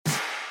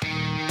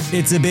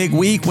It's a big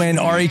week when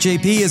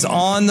RHAP is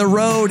on the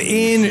road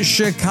in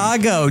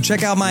Chicago.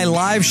 Check out my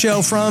live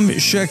show from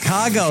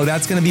Chicago.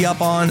 That's going to be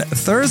up on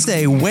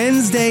Thursday.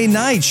 Wednesday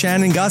night,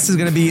 Shannon Gus is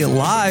going to be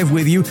live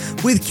with you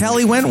with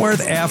Kelly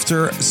Wentworth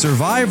after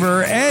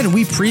Survivor. And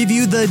we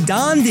preview the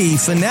Dondi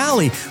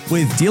finale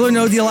with Deal or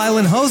No Deal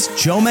Island host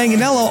Joe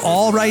Manganiello,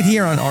 all right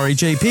here on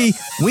RHAP.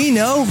 We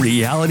know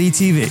reality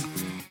TV.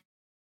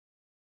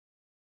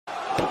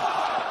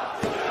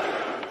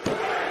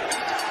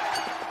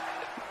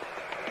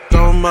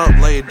 Up,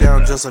 lay it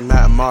down just like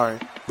Matt Amari.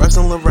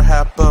 Wrestling liver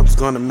RHAPUp's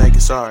gonna make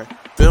it sorry.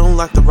 Feeling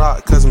like The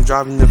Rock cause I'm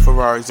driving in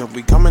Ferraris. And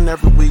we coming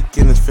every week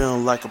and it's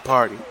feeling like a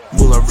party.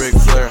 Moolah Ric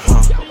Flair,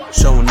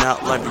 showing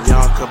out like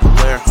Bianca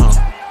Belair,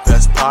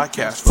 Best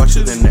podcast, flush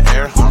it in the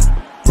air,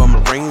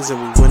 Roman Reigns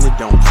and we win it,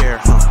 don't care,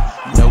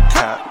 No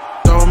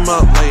cap. Throw 'em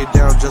up, lay it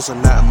down just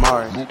like Matt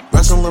Amari.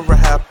 Wrestling liver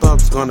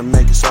RHAPUp's gonna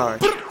make it sorry.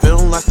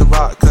 Feeling like The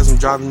Rock cause I'm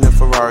driving in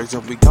Ferraris.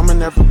 And we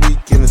coming every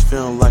week and it's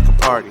feeling like a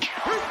party.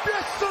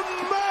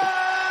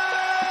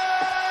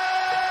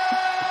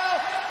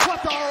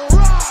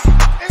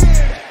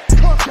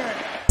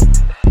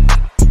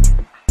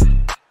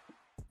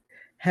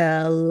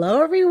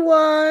 Hello,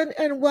 everyone,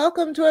 and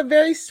welcome to a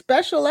very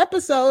special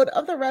episode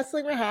of the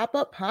Wrestling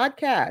RHAPUp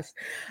podcast.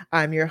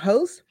 I'm your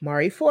host,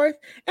 Mari Forth,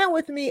 and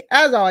with me,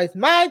 as always,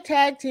 my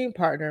tag team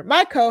partner,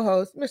 my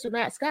co-host, Mr.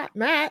 Matt Scott.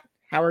 Matt,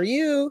 how are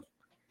you?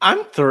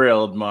 I'm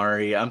thrilled,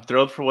 Mari. I'm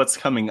thrilled for what's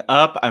coming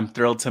up. I'm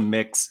thrilled to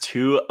mix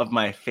two of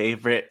my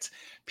favorite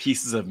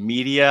pieces of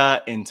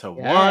media into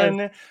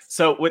one.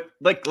 So,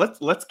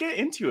 let's get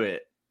into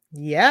it.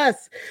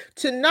 Yes,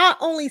 to not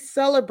only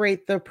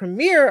celebrate the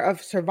premiere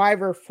of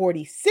Survivor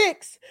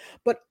 46,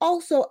 but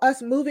also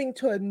us moving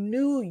to a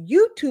new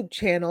YouTube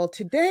channel.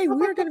 Today,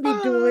 we're going to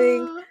be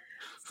doing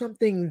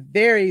something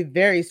very,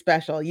 very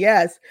special.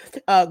 Yes,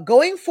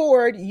 going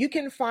forward, you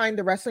can find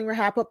the Wrestling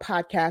RHAPUp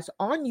podcast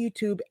on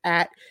YouTube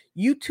at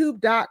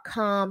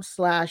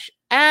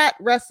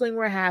youtube.com/@Wrestling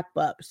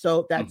RHAPUp.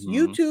 So that's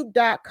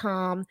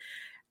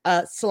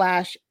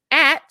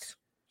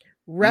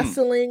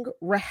youtube.com/@Wrestling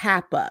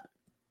RHAPUp.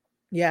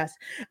 Yes.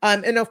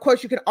 And of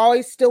course, you can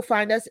always still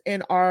find us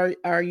in our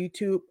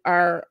YouTube,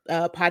 our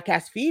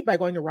podcast feed by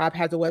going to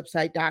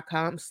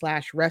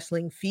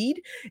robhasawebsite.com/wrestling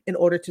feed in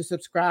order to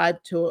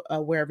subscribe to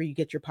wherever you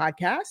get your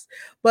podcasts.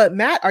 But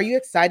Matt, are you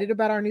excited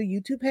about our new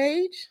YouTube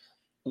page?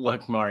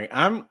 Look, Mari,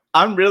 I'm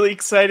really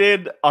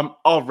excited.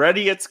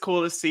 Already it's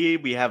cool to see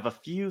we have a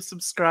few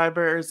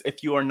subscribers.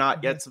 If you are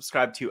not yet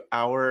subscribed to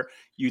our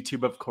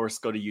YouTube, of course,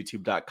 go to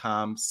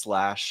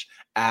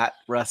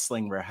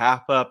youtube.com/@Wrestling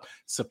RHAPUp.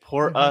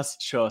 Support us,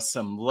 show us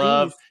some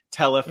love. Please.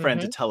 Tell a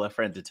friend to tell a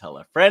friend to tell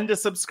a friend to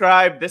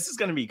subscribe. This is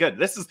going to be good.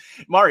 This is,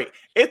 Mari,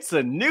 it's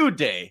a new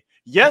day.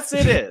 Yes,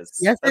 it is.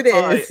 Yes, it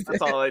is.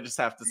 That's all I just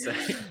have to say.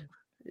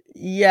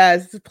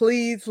 Yes,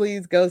 please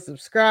go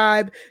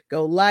subscribe,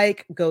 go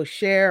like, go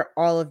share,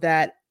 all of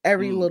that.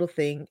 Every little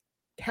thing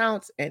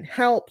counts and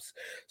helps.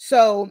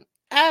 So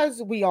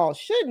as we all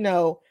should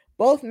know,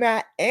 both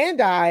Matt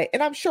and I,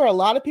 and I'm sure a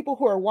lot of people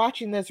who are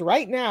watching this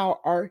right now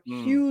are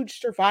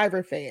huge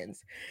Survivor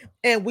fans.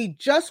 And we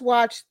just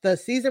watched the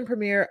season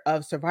premiere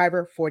of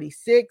Survivor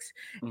 46.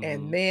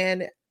 And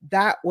man,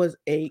 that was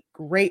a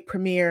great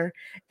premiere.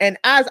 And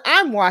as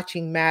I'm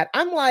watching, Matt,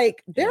 I'm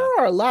like, there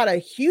are a lot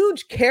of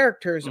huge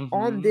characters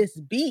on this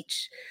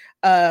beach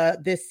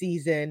this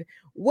season.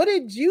 What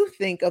did you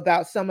think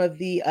about some of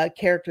the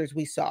characters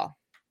we saw?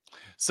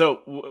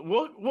 So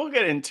we'll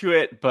get into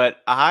it, but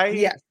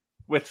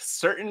with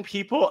certain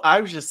people,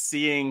 I was just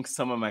seeing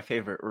some of my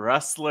favorite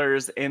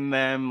wrestlers in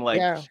them.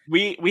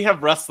 We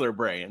have wrestler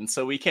brain,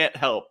 so we can't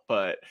help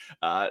but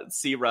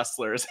see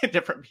wrestlers in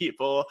different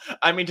people.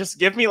 I mean, just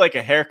give me like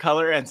a hair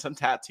color and some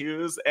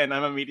tattoos, and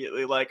I'm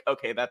immediately like,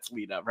 okay, that's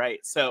Lita,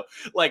 right? So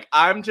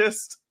I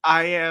was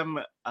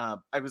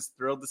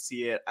thrilled to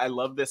see it. I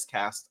love this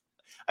cast.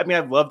 I mean,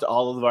 I've loved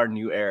all of our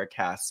new era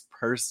casts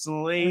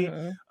personally,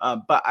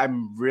 but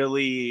I'm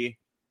really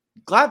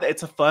glad that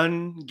it's a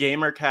fun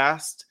gamer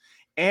cast.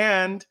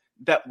 And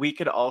that we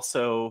could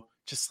also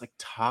just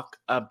talk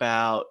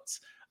about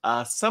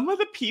some of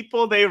the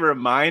people they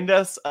remind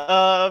us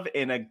of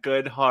in a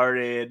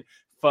good-hearted,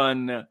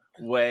 fun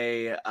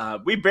way.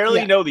 We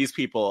barely know these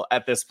people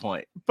at this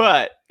point,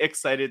 but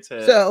excited to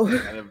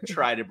kind of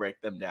try to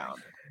break them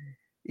down.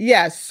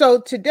 Yes.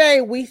 So today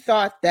we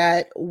thought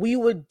that we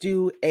would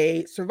do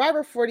a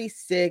Survivor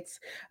 46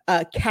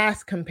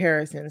 cast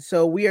comparison.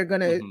 So we are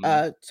going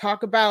to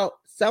talk about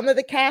some of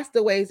the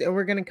castaways, and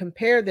we're going to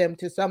compare them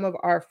to some of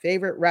our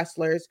favorite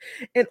wrestlers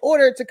in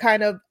order to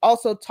kind of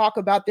also talk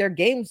about their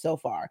game so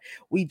far.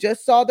 We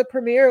just saw the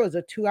premiere. It was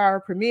a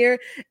 2-hour premiere,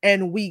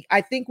 and I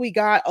think we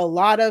got a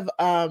lot of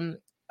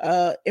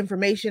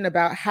information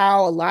about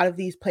how a lot of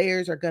these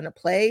players are going to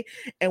play,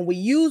 and we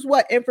use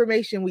what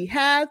information we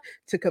have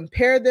to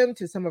compare them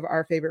to some of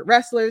our favorite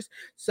wrestlers.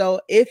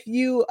 So if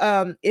you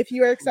are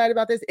excited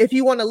about this, if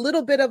you want a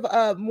little bit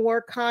of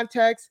more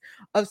context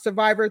of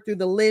Survivor through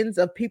the lens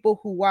of people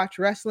who watch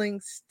wrestling,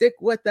 stick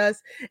with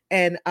us,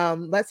 and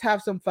let's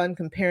have some fun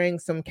comparing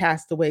some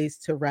castaways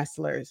to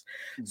wrestlers.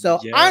 So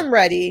I'm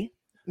ready.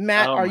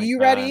 Matt, are you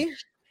ready?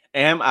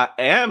 Am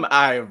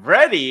I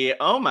ready?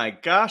 Oh my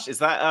gosh, is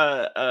that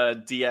a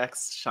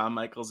DX Shawn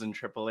Michaels and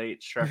Triple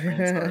H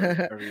reference?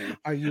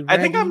 Are you ready? I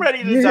think I'm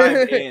ready to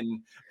dive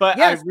in, but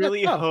yes, I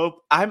really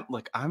hope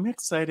I'm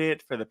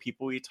excited for the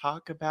people we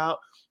talk about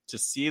to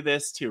see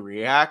this, to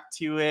react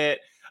to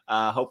it.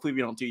 Hopefully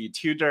we don't do you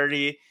too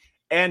dirty.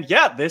 And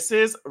yeah, this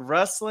is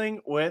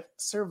Wrestling with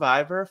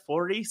Survivor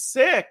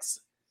 46.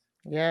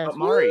 Yes. But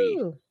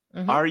Mari,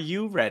 are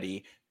you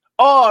ready?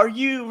 Are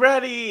you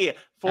ready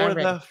for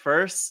the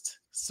first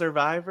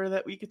Survivor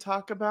that we could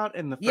talk about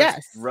and the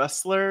first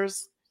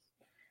wrestlers?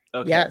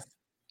 Okay. Yes.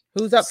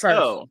 Who's up first?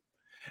 So,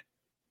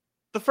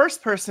 the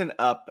first person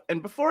up,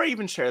 and before I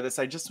even share this,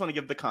 I just want to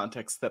give the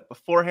context that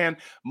beforehand,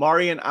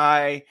 Mari and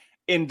I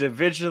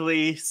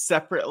individually,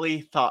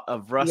 separately thought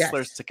of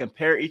wrestlers to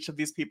compare each of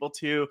these people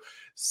to.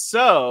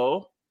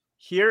 So,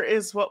 here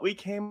is what we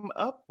came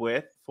up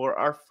with for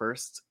our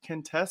first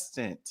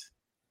contestant.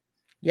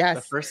 Yes.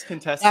 The first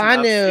contestant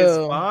up is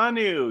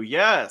Banu.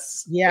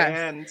 Yes. Yes.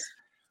 And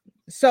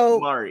so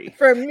Mari.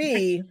 For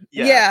me,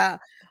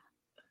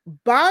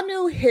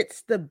 Banu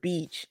hits the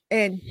beach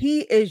and he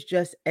is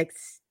just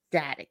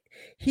ecstatic.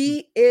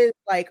 He is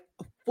like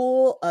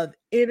full of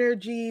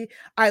energy.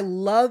 I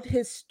love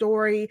his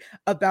story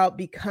about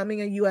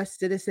becoming a US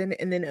citizen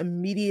and then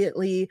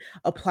immediately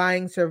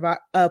applying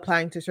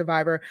to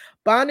Survivor.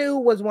 Banu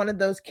was one of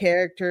those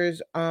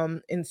characters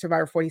in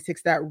Survivor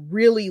 46 that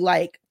really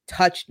like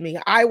touched me.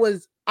 I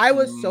was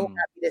so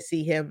happy to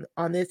see him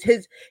on this.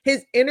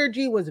 His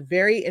energy was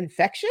very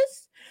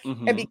infectious.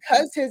 And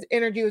because his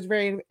energy was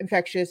very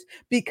infectious,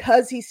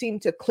 because he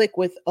seemed to click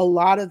with a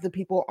lot of the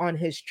people on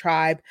his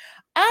tribe,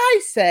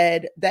 I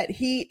said that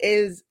he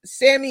is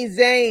Sami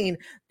Zayn,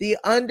 the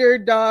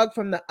underdog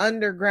from the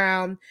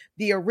underground,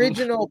 the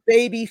original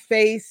baby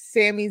face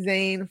Sami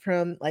Zayn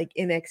from like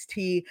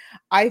NXT.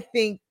 I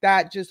think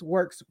that just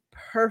works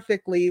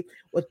perfectly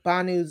with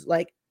Banu's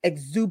like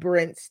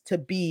exuberance to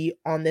be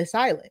on this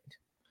island.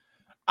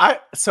 I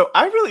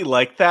really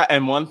like that.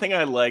 And one thing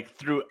I like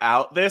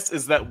throughout this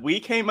is that we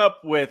came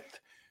up with,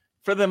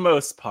 for the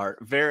most part,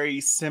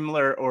 very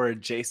similar or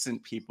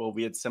adjacent people.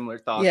 We had similar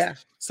thoughts. Yeah.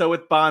 So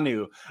with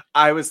Banu,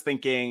 I was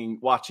thinking,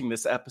 watching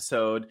this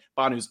episode,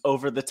 Banu's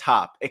over the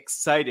top,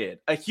 excited,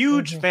 a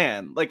huge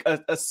fan, like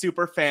a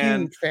super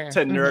fan to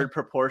nerd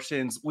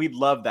proportions. We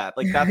love that.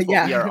 Like that's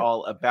what we are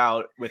all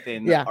about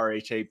within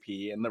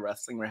RHAP and the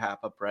Wrestling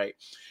RHAPup, right?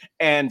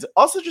 And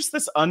also just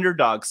this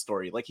underdog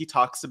story. Like he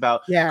talks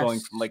about going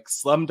from like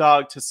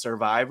Slumdog to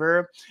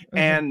Survivor.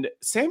 And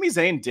Sami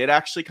Zayn did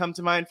actually come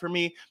to mind for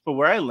me, but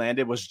where I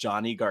landed was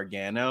Johnny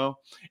Gargano.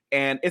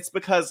 And it's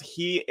because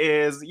he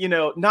is,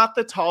 not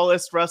the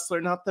tallest wrestler,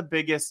 not the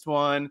biggest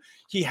one.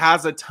 He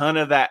has a ton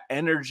of that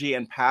energy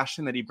and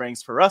passion that he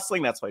brings for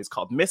wrestling. That's why he's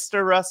called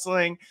Mr.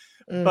 Wrestling.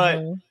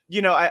 But,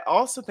 I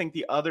also think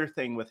the other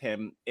thing with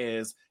him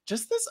is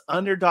just this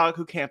underdog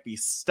who can't be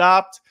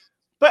stopped.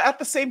 But at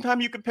the same time,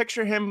 you could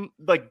picture him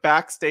like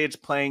backstage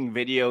playing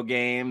video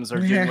games or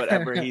doing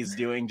whatever he's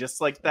doing,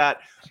 just like that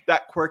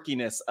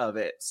quirkiness of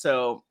it.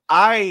 So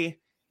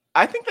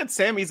I think that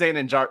Sami Zayn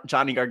and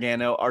Johnny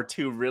Gargano are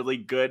two really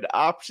good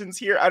options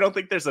here. I don't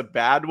think there's a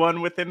bad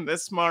one within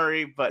this,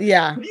 Mari, but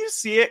could you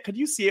see it? Could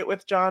you see it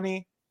with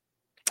Johnny?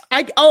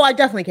 I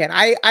definitely can.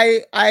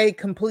 I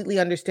completely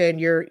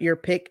understand your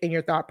pick and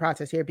your thought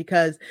process here,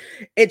 because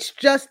it's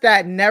just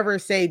that never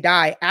say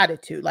die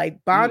attitude.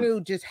 Like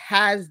Banu just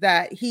has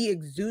that, he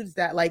exudes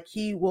that, like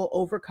he will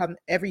overcome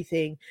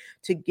everything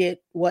to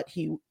get what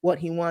he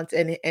wants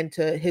and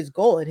to his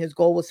goal. And his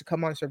goal was to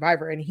come on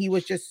Survivor. And he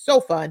was just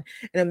so fun,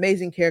 an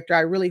amazing character.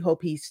 I really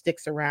hope he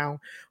sticks around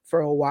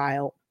for a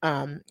while.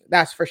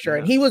 That's for sure.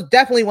 And he was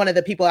definitely one of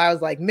the people I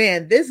was like,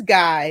 man, this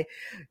guy,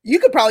 you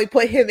could probably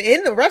put him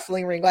in the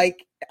wrestling ring,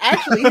 like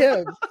actually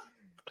him.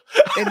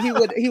 And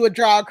he would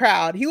draw a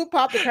crowd. He would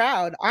pop the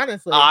crowd,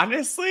 honestly.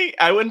 Honestly,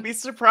 I wouldn't be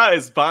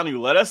surprised. Banu,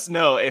 let us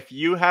know if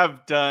you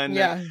have done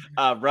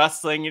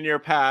wrestling in your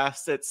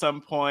past at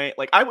some point.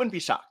 Like, I wouldn't be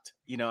shocked.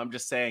 I'm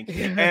just saying.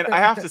 And I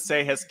have to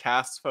say, his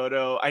cast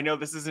photo, I know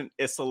this isn't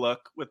Issa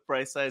look with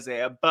Bryce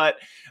Isaiah, but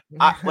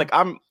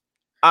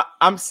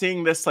I'm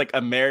seeing this like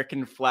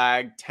American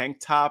flag tank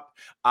top.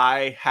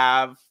 I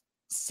have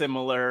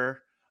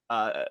similar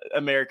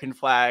American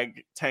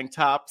flag tank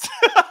tops.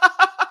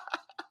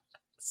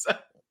 So,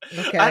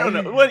 okay. I don't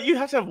know. Well, you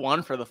have to have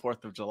one for the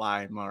 4th of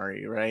July,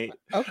 Mari, right?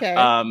 Okay.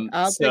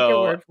 I'll take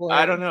your word for it.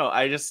 I don't know.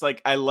 I just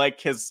I like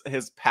his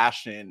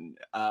passion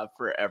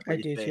for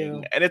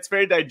everything. And it's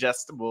very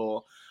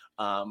digestible.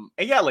 And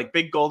yeah, like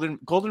big golden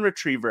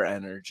retriever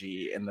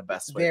energy in the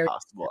best way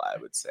possible, I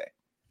would say.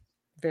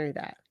 Very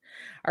that.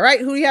 All right,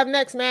 who do you have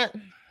next, Matt?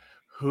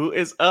 who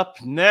is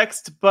up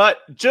next but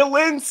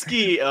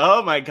Jelinski?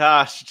 Oh my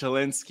gosh,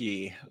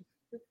 Jelinski.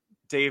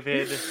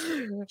 David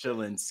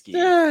Jelinski.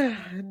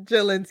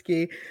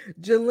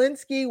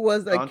 Jelinski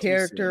was a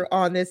character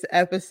on this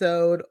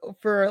episode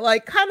for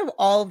like kind of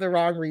all of the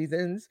wrong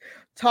reasons.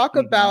 Talk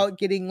about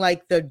getting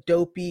like the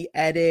dopey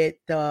edit,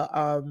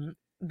 the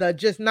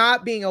just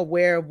not being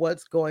aware of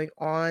what's going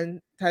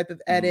on type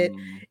of edit.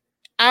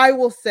 I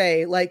will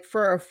say, like,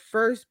 for a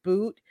first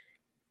boot,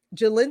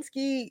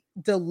 Jelinski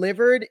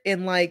delivered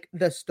in like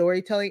the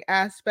storytelling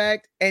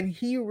aspect, and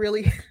he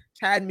really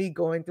had me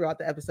going throughout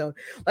the episode.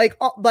 Like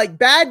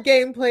bad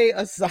gameplay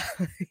aside,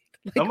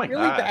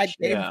 bad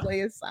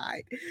gameplay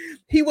aside,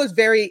 he was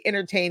very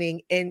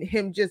entertaining, and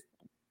him just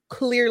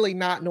clearly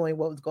not knowing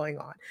what was going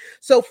on.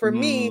 So for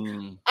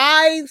me,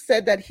 I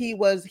said that he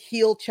was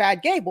heel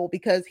Chad Gable,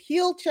 because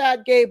heel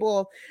Chad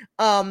Gable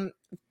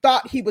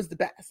thought he was the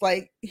best.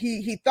 Like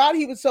he thought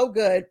he was so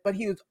good, but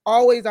he was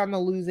always on the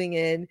losing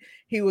end.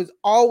 He was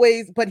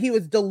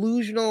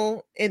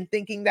delusional in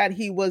thinking that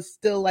he was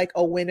still like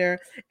a winner.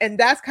 And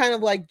that's kind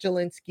of like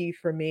Jelinski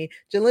for me.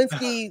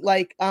 Jelinski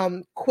like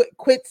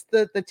quits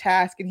the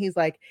task, and he's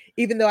like,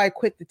 even though I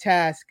quit the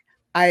task,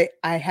 I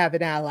have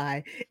an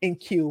ally in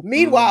Q.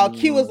 Meanwhile,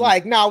 Q was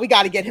like, no, we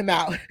got to get him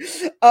out.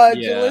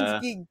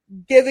 Jelinski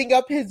giving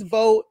up his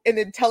vote and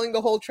then telling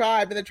the whole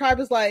tribe, and the tribe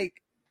was like,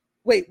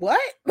 wait, what?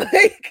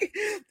 Like,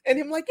 and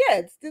him like,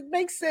 yeah, it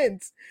makes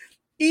sense.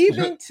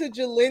 Even to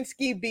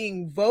Jelinski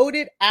being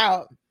voted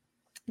out,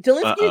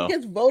 Jelinski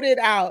gets voted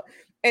out,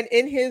 and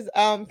in his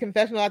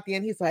confessional at the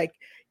end, he's like,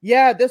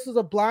 yeah, this was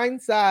a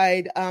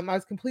blindside. I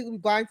was completely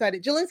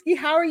blindsided. Jelinski,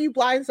 how are you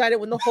blindsided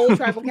when the whole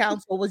tribal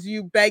council was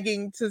you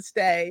begging to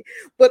stay,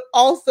 but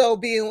also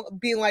being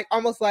like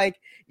almost like,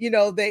 you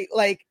know, they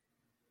like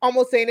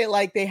almost saying it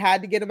like they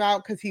had to get him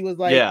out because he was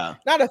like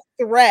not a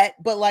threat,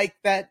 but like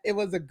that it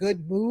was a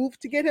good move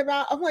to get him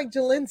out. I'm like,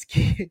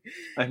 Jelinski.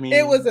 I mean,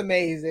 it was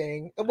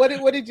amazing. What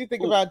did you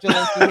think about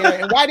Jelinski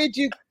here, and why did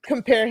you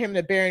compare him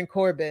to Baron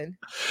Corbin?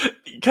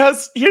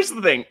 Because here's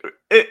the thing.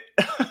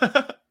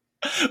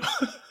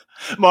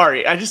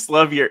 Mari, I just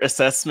love your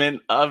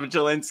assessment of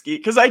Jelinski,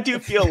 because I do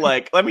feel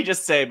like, let me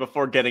just say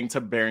before getting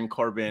to Baron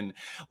Corbin,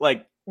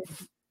 like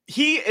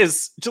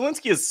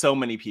Jelinski is so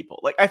many people.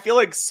 Like, I feel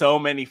like so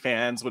many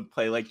fans would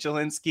play like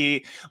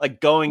Jelinski,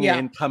 like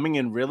coming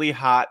in really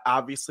hot.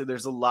 Obviously,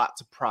 there's a lot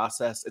to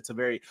process. It's a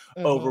very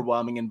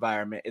overwhelming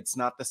environment. It's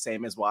not the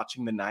same as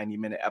watching the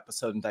 90-minute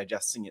episode and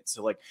digesting it.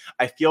 So, like,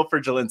 I feel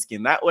for Jelinski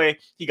in that way.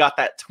 He got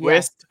that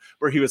twist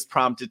where he was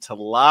prompted to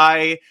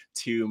lie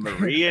to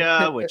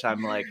Maria, which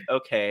I'm like,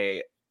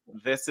 okay,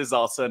 this is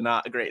also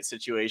not a great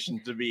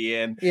situation to be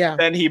in. Yeah.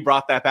 Then he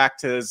brought that back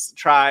to his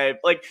tribe.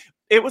 Like,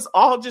 it was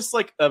all just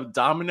like a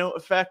domino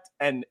effect,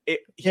 and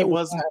he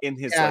wasn't in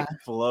his like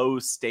flow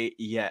state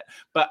yet.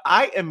 But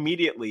I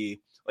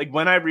immediately, like,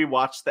 when I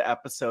rewatched the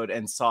episode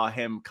and saw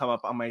him come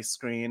up on my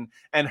screen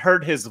and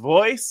heard his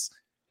voice,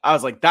 I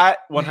was like, that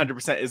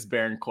 100% is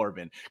Baron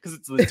Corbin, because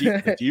it's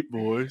the deep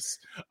voice,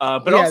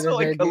 but also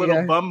like a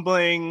little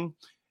bumbling,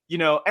 you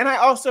know. And I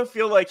also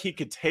feel like he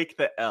could take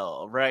the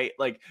L, right?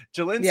 Like,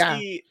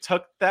 Jelinski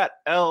took that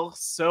L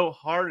so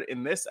hard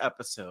in this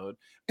episode,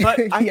 but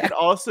I could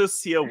also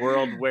see a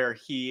world where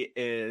he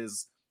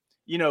is,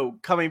 you know,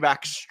 coming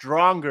back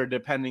stronger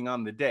depending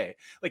on the day.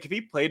 Like, if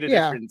he played a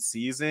different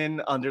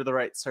season under the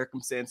right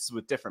circumstances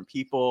with different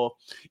people,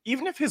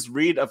 even if his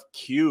read of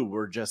Q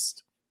were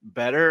just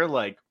better,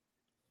 like,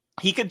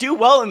 he could do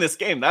well in this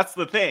game. That's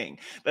the thing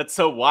that's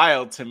so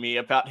wild to me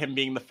about him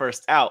being the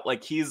first out.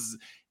 Like,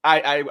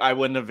 I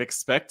wouldn't have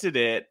expected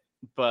it,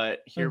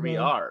 but here we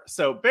are.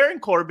 So Baron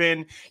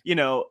Corbin, you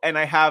know, and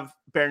I have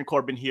Baron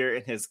Corbin here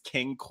in his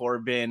King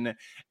Corbin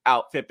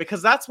outfit,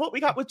 because that's what we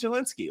got with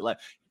Jelinski. Like,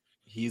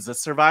 he's a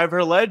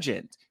Survivor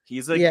legend.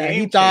 He's a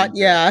game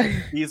changer.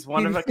 He's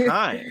one of a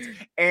kind.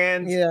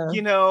 And,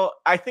 you know,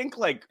 I think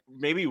like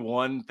maybe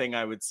one thing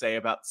I would say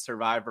about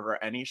Survivor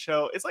or any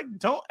show is like,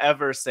 don't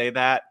ever say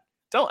that.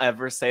 Don't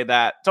ever say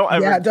that. Don't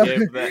ever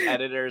give the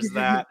editors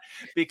that,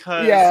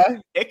 because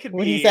it could be.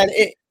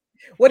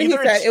 What he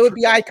said, it would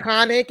be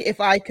iconic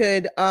if I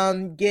could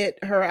get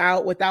her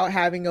out without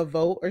having a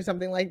vote or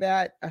something like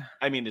that.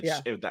 I mean,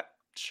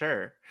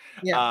 sure.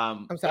 Yeah,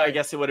 I'm sorry. I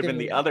guess it would have been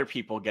the other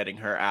people getting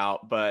her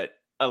out, but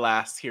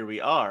alas, here we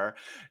are.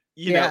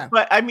 You know,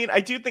 but I mean, I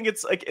do think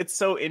it's like, it's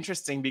so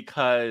interesting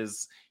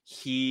because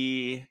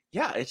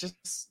it's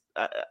just.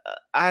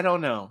 I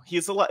don't know.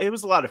 It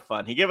was a lot of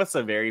fun. He gave us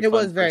a very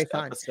fun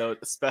episode,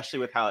 especially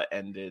with how it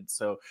ended.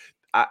 So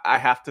I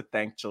have to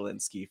thank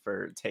Jelinski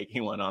for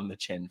taking one on the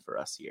chin for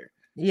us here.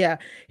 Yeah,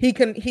 he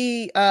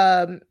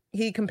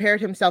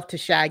compared himself to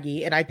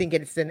Shaggy, and I think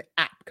it's an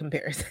apt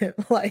comparison.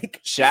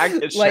 Like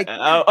Shaggy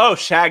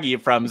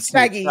from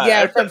Shaggy,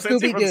 from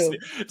Scooby Doo.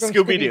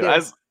 Scooby Doo.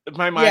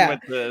 My mind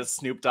went to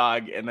Snoop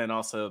Dogg and then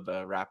also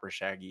the rapper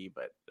Shaggy,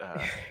 but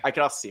I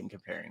could also see him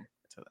comparing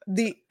to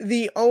that.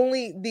 The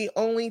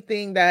only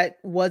thing that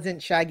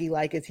wasn't Shaggy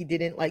like is he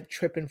didn't like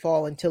trip and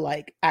fall until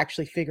like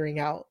actually figuring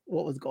out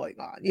what was going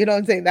on. You know what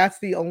I'm saying? That was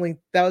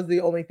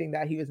the only thing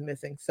that he was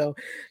missing. So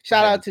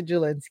shout out to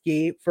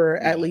Jelinski for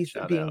at least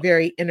being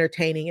very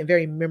entertaining and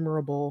very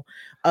memorable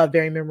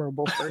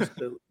first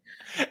boot.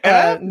 And I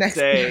have to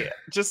say,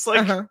 just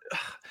like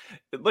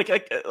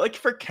like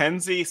for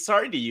Kenzie,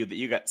 sorry to you that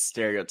you got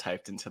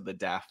stereotyped into the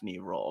Daphne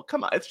role.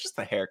 Come on, it's just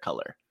the hair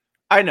color.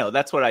 I know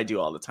that's what I do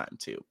all the time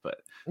too,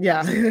 but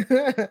yeah.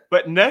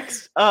 But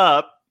next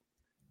up,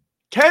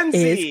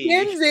 Kenzie.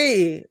 It's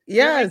Kenzie.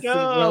 Yes.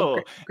 Well,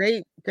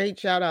 great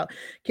shout out.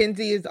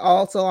 Kenzie is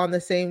also on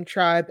the same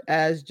tribe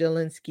as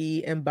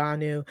Jelinski and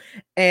Banu.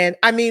 And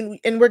I mean,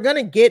 and we're going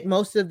to get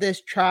most of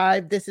this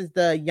tribe. This is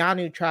the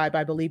Yanu tribe,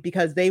 I believe,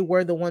 because they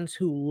were the ones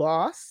who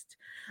lost.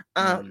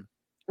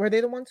 Were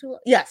they the ones who?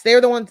 Yes, they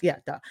were the ones. Yeah,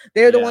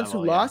 they're the ones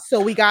who lost.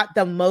 So we got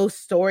the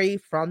most story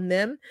from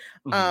them.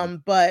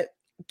 But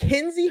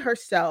Kenzie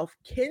herself,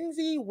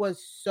 Kenzie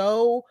was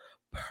so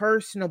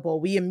personable.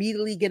 We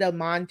immediately get a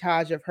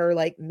montage of her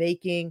like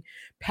making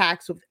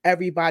pacts with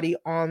everybody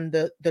on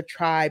the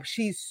tribe.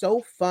 She's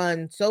so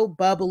fun, so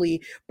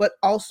bubbly, but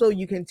also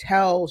you can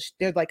tell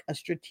there's like a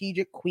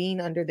strategic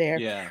queen under there.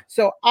 Yeah.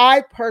 So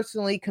I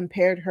personally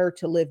compared her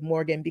to Liv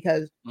Morgan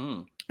because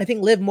I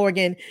think Liv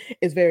Morgan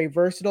is very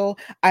versatile.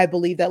 I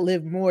believe that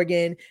Liv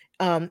Morgan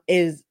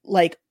is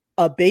like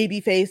a baby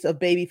face of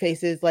baby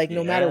faces. Like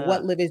no matter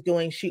what Liv is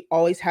doing, she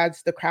always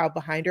has the crowd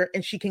behind her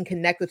and she can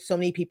connect with so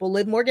many people.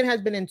 Liv Morgan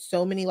has been in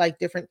so many like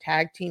different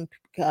tag team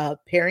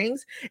pairings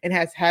and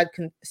has had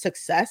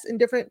success in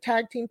different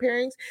tag team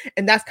pairings.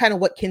 And that's kind of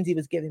what Kenzie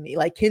was giving me.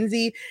 Like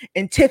Kenzie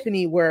and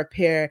Tiffany were a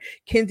pair.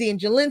 Kenzie and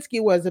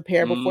Jelinski was a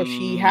pair before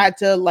she had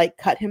to like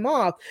cut him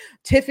off.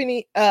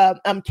 Kenzie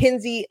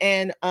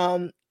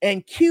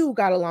and Q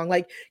got along.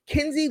 Like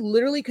Kenzie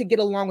literally could get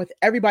along with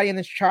everybody in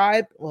this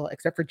tribe, well,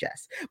 except for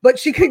Jess, but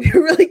she could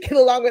really get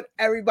along with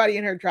everybody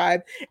in her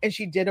tribe, and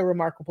she did a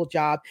remarkable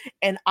job.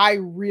 And I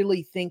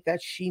really think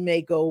that she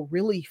may go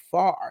really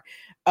far,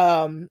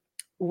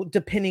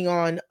 depending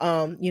on,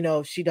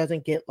 if she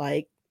doesn't get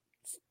like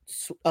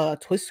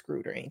twist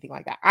screwed or anything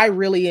like that. I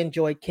really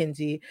enjoyed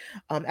Kenzie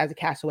as a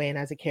castaway and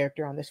as a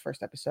character on this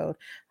first episode.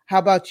 How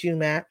about you,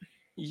 Matt?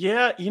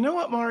 Yeah, you know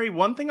what, Mari?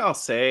 One thing I'll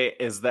say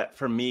is that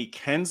for me,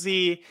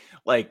 Kenzie,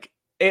 like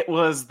it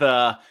was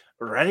the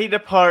ready to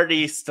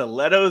party,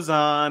 stilettos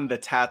on, the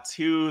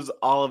tattoos,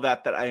 all of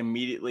that I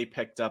immediately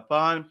picked up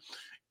on.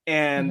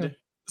 And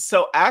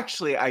so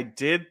actually I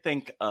did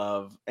think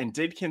of and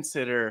did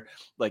consider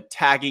like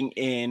tagging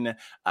in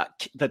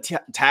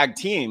the tag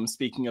team.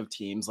 Speaking of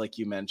teams, like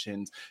you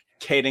mentioned,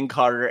 Kaden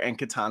Carter and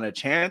Katana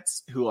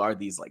Chance, who are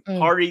these like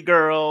party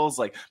girls,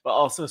 like, but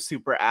also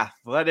super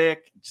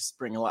athletic, just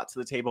bring a lot to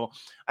the table.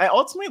 I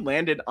ultimately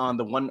landed on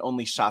the one and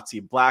only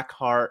Shotzi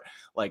Blackheart,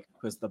 like,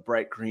 who's the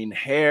bright green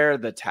hair,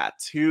 the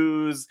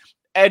tattoos,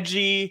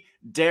 edgy,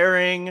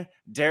 daring,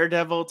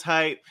 daredevil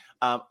type.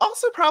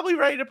 Also probably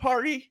ready to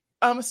party,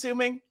 I'm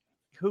assuming.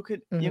 Who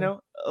could,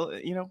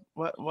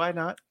 why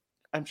not?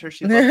 I'm sure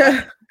she loved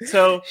that.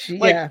 So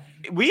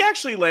we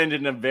actually landed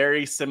in a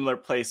very similar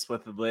place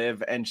with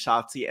Liv and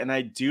Shotzi, and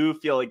I do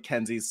feel like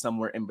Kenzie's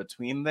somewhere in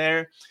between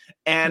there.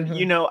 And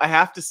I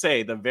have to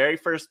say, the very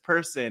first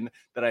person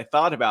that I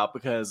thought about,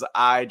 because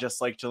I,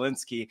 just like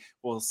Jelinski,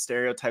 will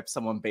stereotype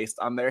someone based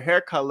on their hair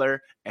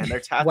color and their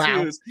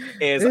tattoos,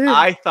 is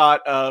I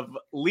thought of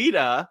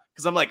Lita,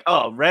 because I'm like,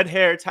 oh, red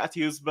hair,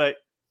 tattoos, but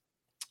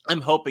I'm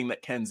hoping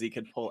that Kenzie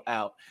could pull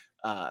out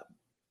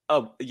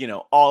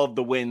all of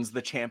the wins,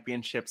 the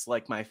championships,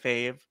 like my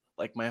fave,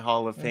 like my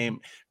Hall of Fame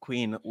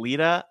Queen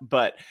Lita.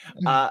 But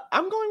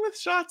I'm going with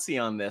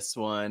Shotzi on this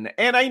one.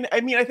 And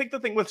I mean, I think the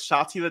thing with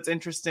Shotzi that's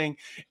interesting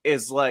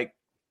is like,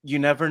 you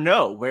never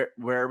know where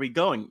are we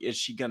going? Is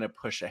she going to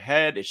push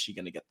ahead? Is she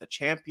going to get the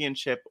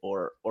championship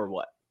or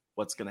what?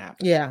 What's going to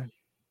happen?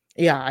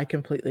 Yeah, I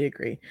completely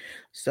agree.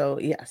 So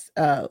yes,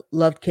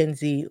 loved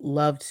Kenzie,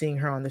 loved seeing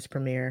her on this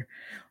premiere.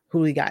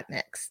 Who we got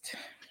next?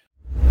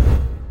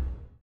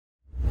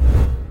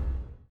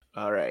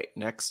 All right,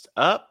 next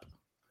up,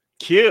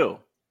 Q.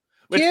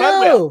 Which, by the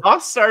way, I'll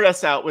start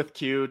us out with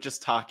Q,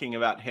 just talking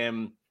about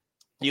him.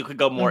 You could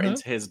go more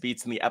into his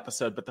beats in the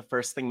episode, but the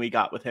first thing we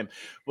got with him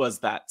was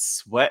that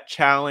sweat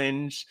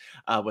challenge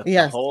with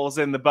the holes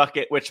in the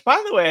bucket, which,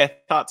 by the way, I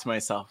thought to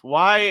myself,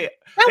 why?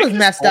 That was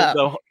messed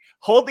up.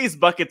 Hold these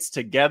buckets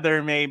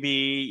together,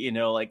 maybe,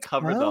 like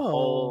cover the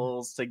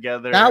holes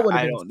together. That would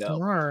have been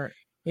smart.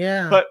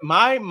 Yeah. But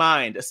my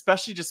mind,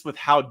 especially just with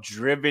how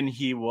driven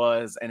he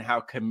was and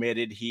how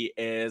committed he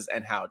is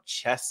and how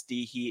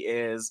chesty he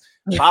is,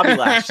 Bobby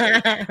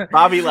Lashley.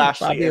 Bobby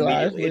Lashley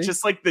immediately. It's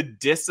just like the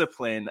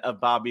discipline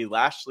of Bobby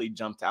Lashley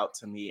jumped out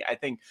to me. I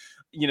think,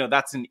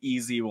 that's an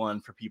easy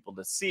one for people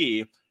to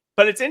see.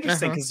 But it's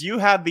interesting because you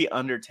had The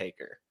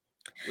Undertaker.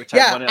 Which I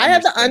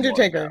had The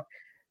Undertaker.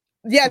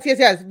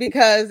 Yes,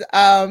 because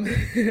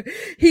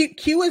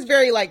Q was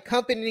very like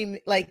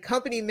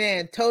company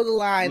man, toe the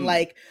line,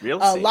 like real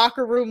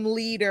locker room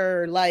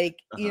leader, like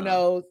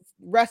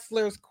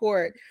wrestler's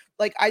court.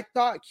 Like I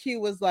thought Q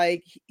was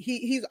like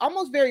he's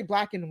almost very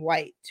black and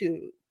white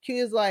too. Q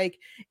is like,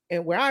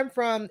 and where I'm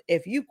from,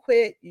 if you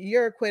quit,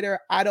 you're a quitter.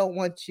 I don't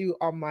want you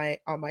on my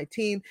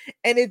team.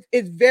 And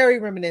it's very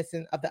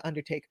reminiscent of the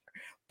Undertaker.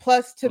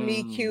 Plus, to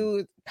me,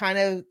 Q kind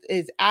of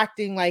is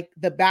acting like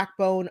the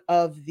backbone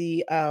of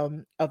the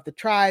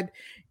tribe,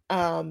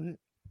 in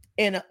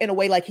a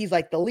way, like he's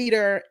like the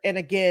leader. And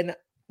again,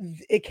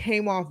 it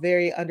came off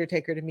very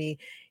Undertaker to me.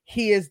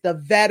 He is the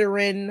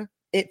veteran.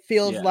 It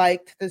feels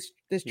like this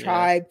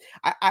tribe.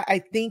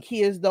 I think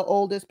he is the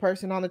oldest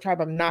person on the tribe.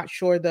 I'm not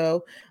sure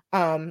though.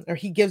 Or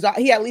he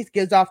at least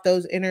gives off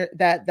those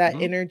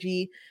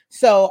energy.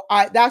 So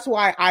that's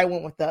why I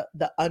went with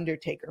the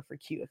Undertaker for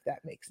Q, if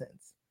that makes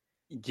sense.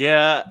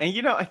 Yeah,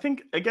 and I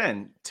think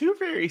again, two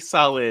very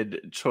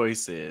solid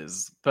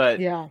choices, but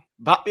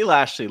Bobby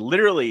Lashley,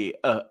 literally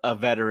a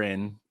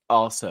veteran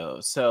also.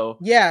 So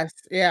yes,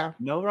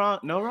 no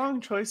wrong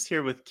choice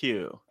here with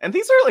Q. And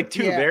these are like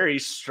two very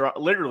strong,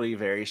 literally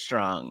very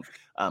strong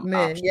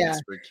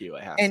options for Q,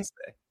 I have to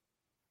say.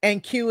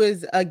 And Q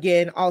is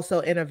again also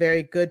in a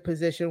very good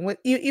position with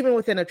even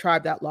within a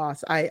tribe that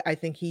lost. I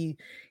think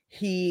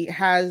he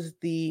has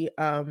the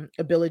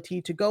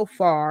ability to go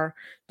far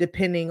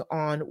depending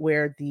on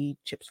where the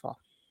chips fall.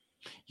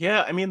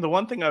 Yeah, I mean, the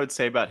one thing I would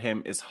say about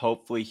him is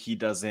hopefully he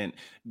doesn't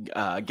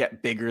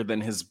get bigger than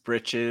his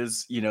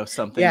britches.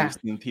 Something we've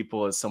seen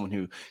people as someone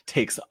who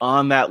takes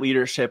on that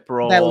leadership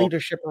role.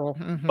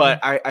 Mm-hmm.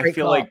 But I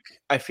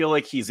feel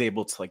like he's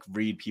able to like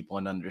read people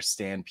and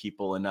understand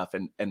people enough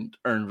and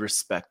earn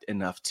respect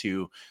enough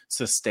to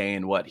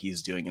sustain what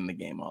he's doing in the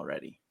game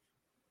already.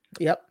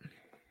 Yep.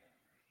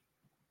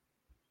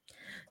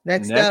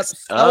 Next up,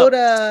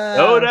 Soda.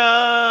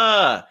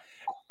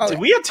 Oh,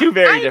 we have two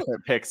very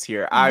different picks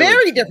here.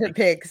 Different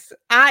picks.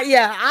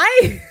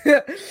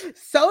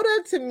 Soda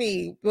to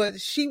me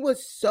she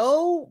was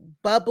so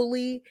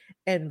bubbly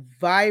and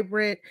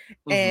vibrant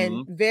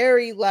and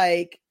very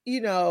like,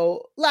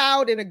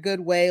 loud in a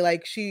good way.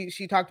 Like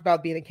she talked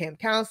about being a camp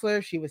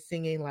counselor. She was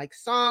singing like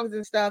songs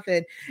and stuff,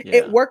 and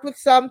it worked with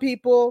some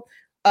people.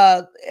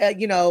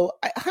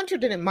 Hunter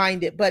didn't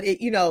mind it, but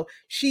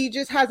she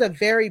just has a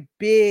very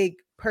big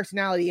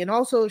personality, and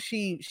also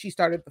she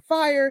started the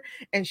fire,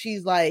 and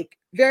she's like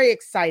very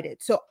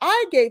excited. So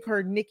I gave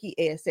her Nikki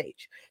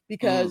ASH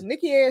because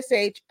Nikki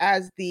ASH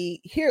as the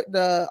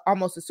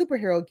almost a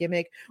superhero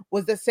gimmick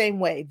was the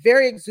same way,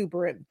 very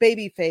exuberant,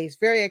 baby face,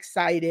 very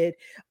excited,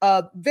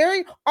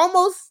 very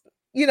almost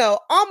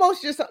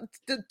just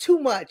too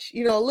much,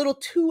 a little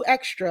too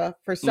extra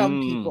for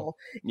some people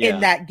in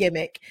that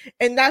gimmick.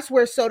 And that's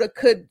where Soda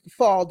could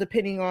fall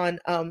depending on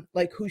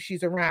like who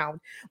she's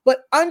around.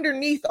 But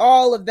underneath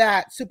all of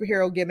that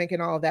superhero gimmick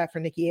and all of that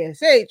for Nikki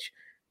ASH,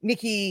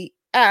 Nikki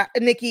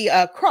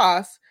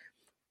Cross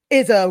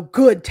is a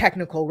good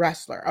technical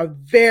wrestler, a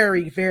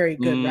very, very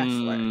good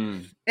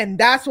wrestler. And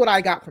that's what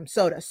I got from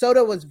Soda.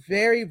 Soda was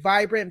very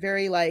vibrant,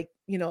 very like,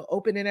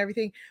 open and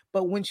everything.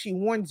 But when she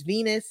warns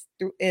Venus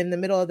in the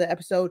middle of the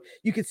episode,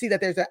 you can see that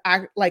there's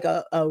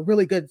a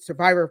really good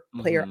Survivor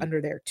player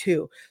under there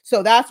too.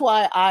 So that's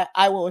why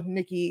I went with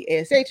Nikki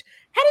ASH.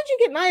 How did you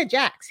get Nia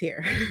Jax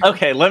here?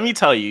 Okay, let me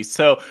tell you.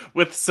 So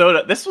with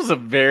Soda, this was a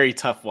very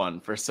tough one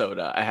for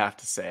Soda, I have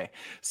to say.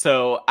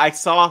 So I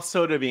saw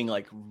Soda being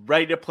like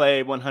ready to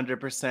play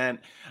 100%.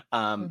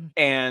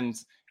 And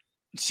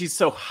she's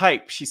so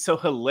hype. She's so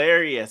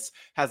hilarious,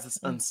 has this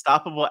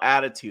unstoppable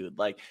attitude.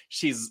 Like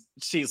she's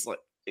like,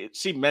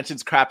 she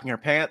mentions crapping her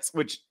pants,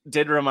 which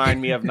did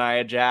remind me of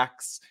Nia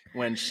Jax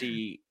when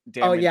she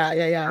damaged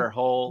her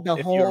hole,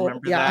 you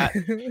remember that,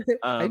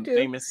 I do.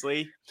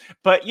 famously.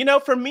 But,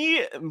 for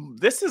me,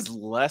 this is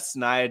less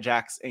Nia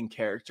Jax in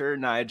character.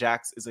 Nia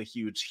Jax is a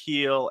huge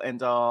heel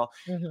and all.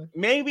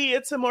 Maybe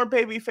it's a more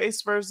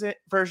babyface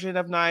version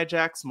of Nia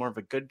Jax, more of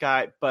a good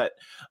guy. But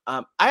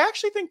I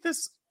actually think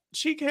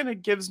she kind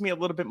of gives me a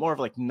little bit more of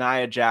like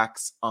Nia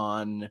jax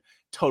on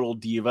Total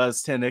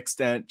Divas to an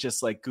extent,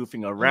 just like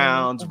goofing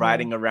around,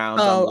 riding around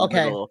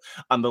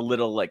on the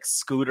little like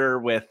scooter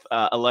with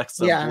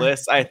Alexa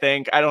Bliss, I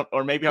think.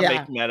 Or maybe I'm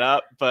making that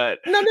up, but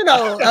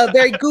no.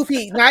 Very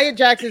goofy. Nia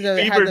Jax has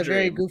a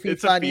very goofy,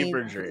 funny, a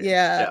fever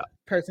dream.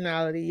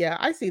 Personality. Yeah,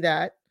 I see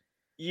that.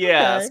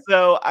 Yeah, okay.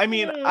 So I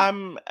mean,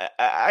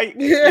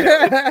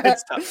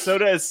 it's tough.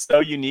 Soda is so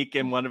unique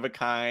and one of a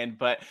kind,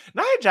 but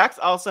Nia Jax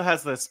also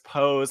has this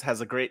pose,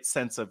 has a great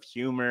sense of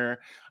humor,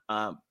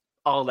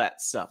 all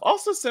that stuff.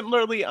 Also,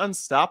 similarly,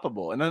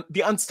 unstoppable and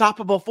the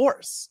unstoppable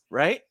force,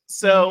 right?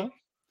 So,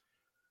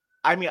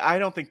 I mean, I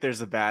don't think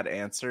there's a bad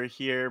answer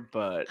here,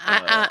 but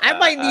I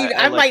might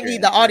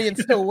need the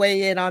audience to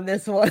weigh in on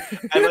this one.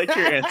 I like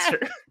your answer.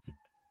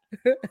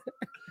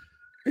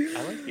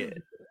 I like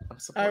it.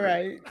 All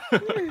right.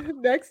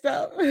 Next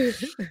up.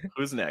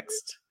 Who's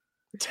next?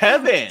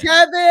 Tevin.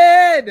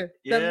 The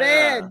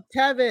man,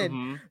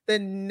 Tevin.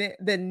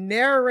 The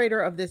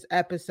narrator of this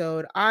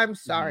episode. I'm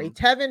sorry.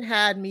 Tevin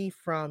had me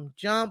from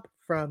jump,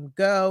 from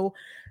go.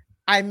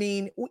 I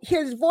mean,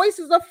 his voice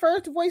is the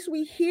first voice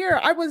we hear.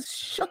 I was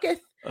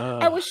shooketh.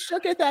 I was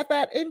shooketh at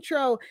that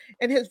intro,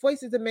 and his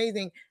voice is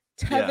amazing.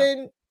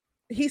 Tevin,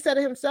 he said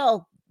it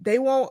himself. They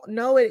won't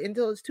know it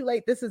until it's too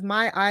late. This is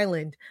my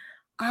island.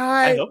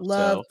 I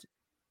loved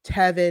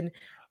Tevin.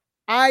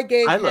 I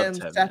gave him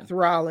Seth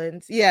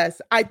Rollins.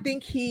 Yes, I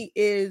think he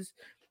is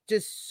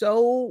just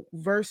so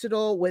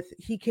versatile.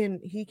 He can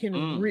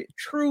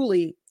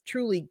truly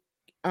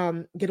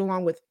get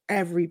along with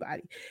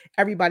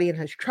everybody in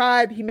his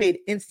tribe. He made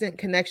instant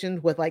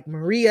connections with like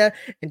Maria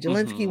and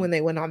Jelinski when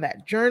they went on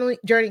that journey,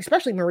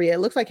 especially Maria. It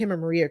looks like him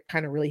and Maria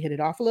kind of really hit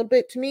it off a little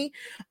bit to me.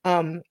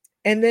 And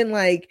then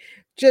like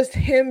just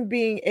him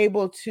being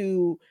able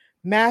to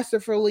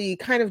masterfully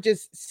kind of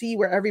just see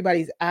where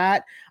everybody's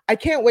at. I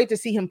can't wait to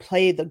see him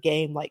play the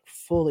game like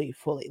fully.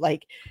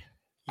 Like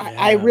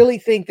I really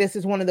think this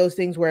is one of those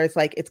things where it's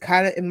like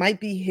it might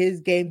be his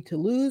game to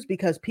lose,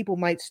 because people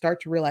might start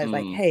to realize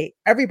like, hey,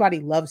 everybody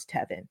loves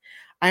Tevin.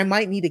 I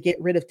might need to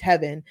get rid of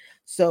Tevin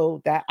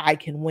so that I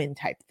can win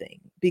type thing,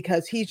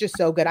 because he's just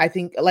so good. I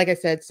think, like I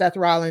said, Seth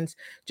Rollins,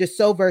 just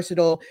so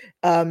versatile,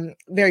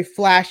 very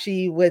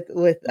flashy with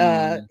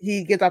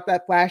he gets off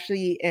that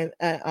flashy and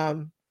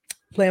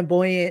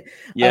flamboyant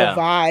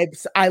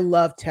vibes. I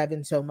love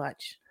Tevin so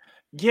much.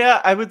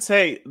 Yeah, I would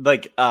say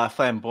like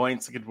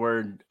flamboyant's a good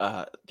word.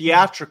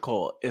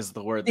 Theatrical is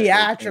the word.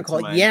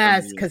 Theatrical,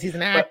 yes, because he's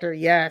an actor.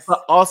 Yes,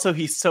 but also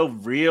he's so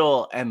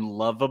real and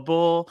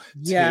lovable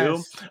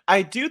too.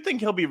 I do think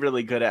he'll be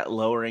really good at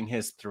lowering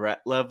his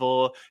threat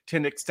level to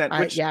an extent,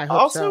 which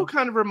also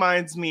kind of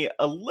reminds me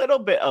a little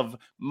bit of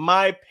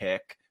my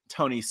pick,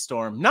 Toni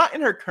Storm, not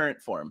in her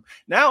current form.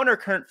 Now in her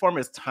current form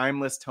is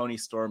timeless Toni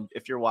Storm.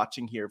 If you're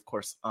watching here, of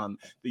course, on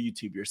the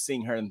YouTube, you're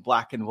seeing her in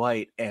black and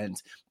white and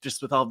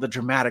just with all the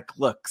dramatic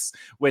looks,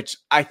 which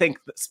I think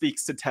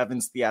speaks to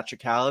Tevin's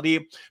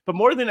theatricality. But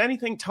more than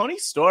anything, Toni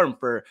Storm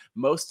for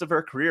most of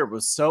her career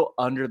was so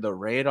under the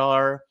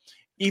radar,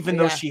 even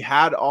though she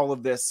had all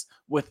of this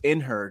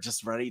within her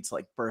just ready to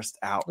like burst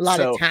out. A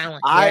lot of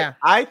talent.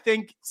 I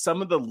think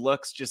some of the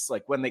looks, just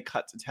like when they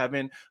cut to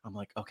Tevin, I'm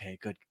like, okay,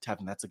 good,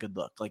 Tevin, that's a good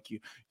look. Like you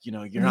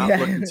know, you're not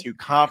looking too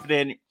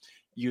confident.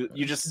 You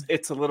just,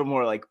 it's a little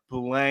more like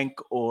blank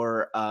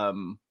or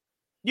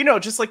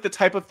just like the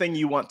type of thing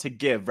you want to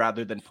give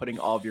rather than putting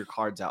all of your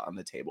cards out on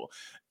the table.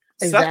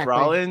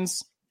 Exactly.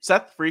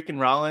 Seth freaking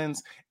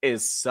Rollins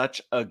is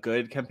such a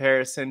good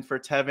comparison for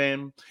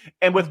Tevin.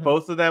 And with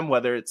both of them,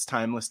 whether it's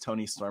timeless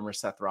Toni Storm or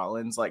Seth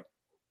Rollins, like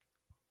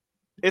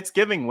it's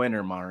giving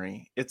winner,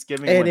 Mari. It's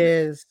giving winner. It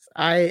is.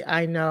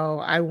 I know.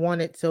 I want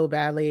it so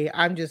badly.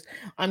 I'm just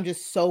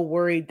so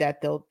worried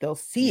that they'll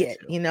see it,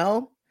 you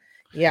know?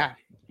 Yeah.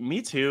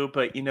 Me too,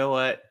 but you know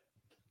what?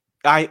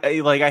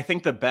 I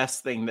think the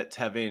best thing that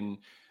Tevin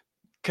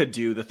could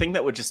do, the thing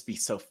that would just be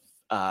so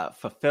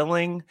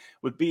fulfilling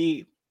would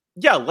be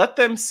let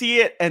them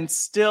see it and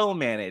still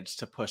manage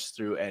to push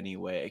through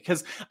anyway.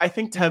 Because I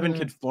think Tevin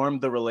could form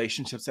the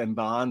relationships and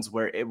bonds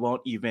where it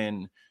won't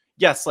even,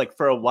 like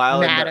for a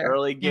while in the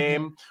early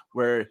game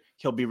where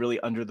he'll be really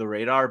under the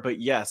radar. But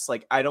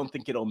like, I don't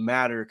think it'll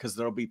matter because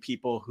there'll be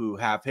people who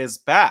have his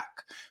back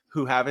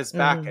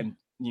and,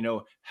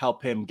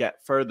 help him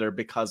get further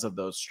because of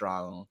those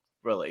strong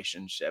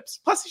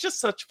relationships. Plus, he's just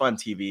such fun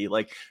TV.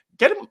 Like,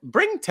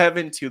 bring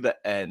Tevin to the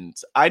end.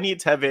 I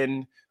need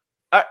Tevin.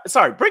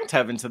 Bring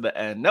Tevin to the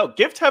end. No,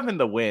 give Tevin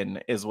the win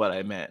is what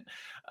I meant.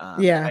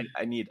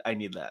 I need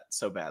that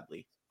so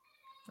badly.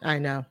 I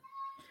know.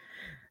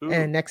 Ooh.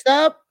 And next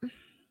up,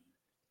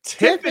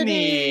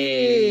 Tiffany,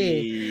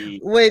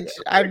 which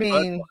I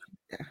mean,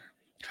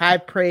 high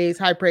praise.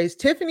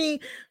 Tiffany,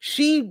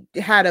 she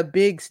had a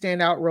big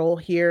standout role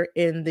here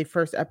in the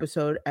first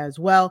episode as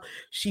well.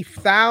 She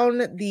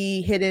found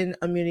the hidden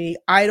immunity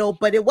idol,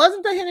 but it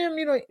wasn't the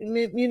hidden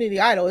immunity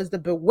idol, it's the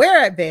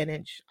Beware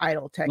Advantage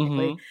idol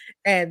technically.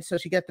 And so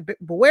she got the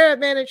Beware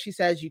Advantage. She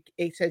says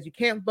it says you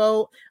can't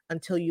vote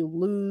until you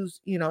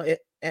lose,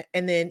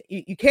 and then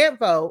you can't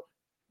vote.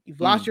 You've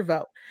lost your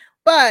vote.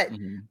 But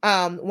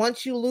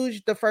once you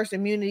lose the first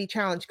immunity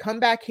challenge, come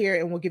back here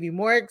and we'll give you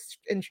more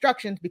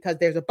instructions, because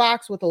there's a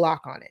box with a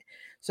lock on it.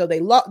 So they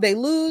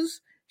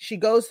lose. She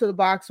goes to the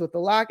box with the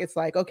lock. It's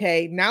like,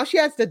 okay, now she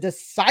has to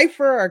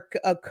decipher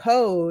a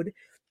code,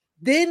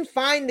 then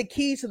find the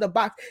key to the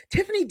box.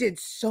 Tiffany did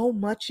so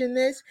much in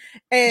this.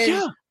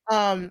 And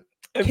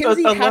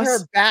Kinsey had her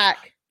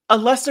back. A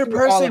lesser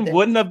person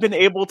wouldn't have been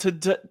able to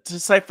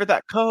decipher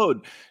that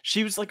code.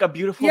 She was like a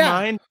beautiful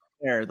mind.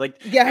 There. Like,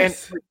 and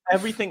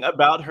everything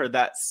about her,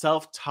 that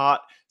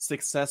self-taught,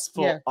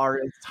 successful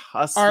artist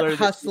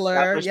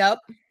hustler. Yep.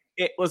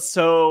 It was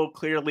so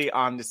clearly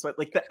on display,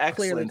 like the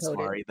excellence,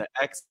 Mari, the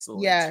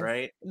excellence,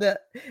 right? The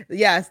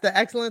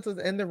excellence was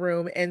in the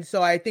room. And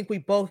so I think we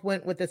both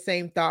went with the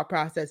same thought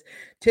process.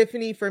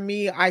 Tiffany, for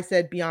me, I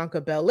said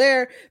Bianca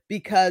Belair,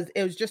 because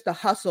it was just a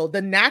hustle.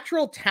 The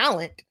natural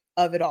talent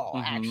of it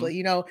all. Actually,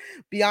 you know,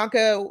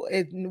 Bianca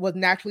was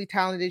naturally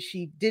talented.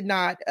 She did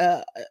not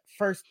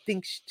first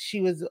think she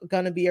was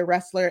gonna be a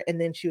wrestler, and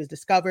then she was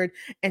discovered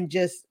and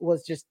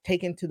was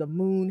taken to the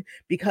moon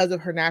because of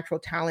her natural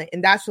talent.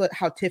 And that's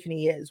how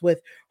Tiffany is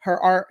with her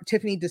art.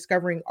 Tiffany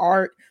discovering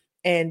art,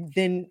 and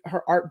then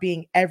her art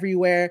being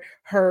everywhere.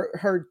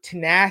 Her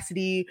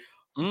tenacity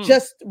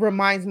just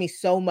reminds me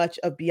so much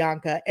of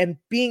Bianca, and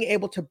being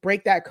able to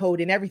break that code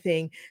and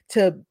everything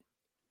to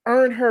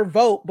earn her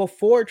vote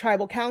before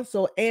tribal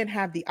council and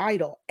have the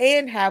idol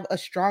and have a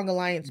strong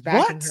alliance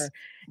backing her.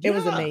 It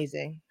was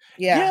amazing.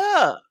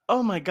 Yeah.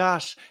 Oh my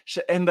gosh.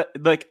 And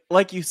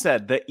like you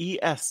said, the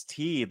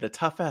EST, the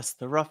toughest,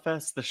 the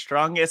roughest, the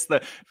strongest,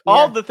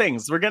 all the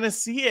things. We're going to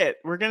see it.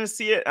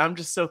 I'm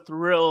just so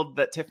thrilled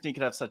that Tiffany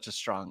could have such a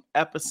strong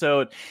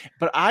episode.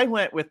 But I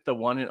went with the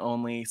one and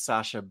only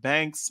Sasha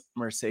Banks,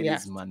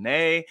 Mercedes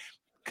Moné,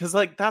 because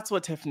like that's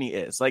what Tiffany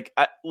is. Like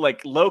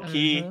low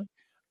key.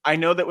 I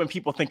know that when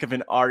people think of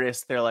an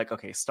artist, they're like,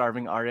 okay,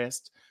 starving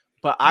artist.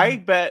 But I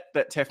bet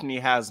that Tiffany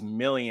has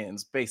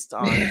millions based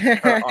on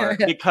her art,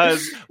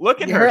 because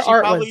look at her. She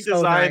probably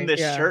designed this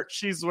shirt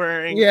she's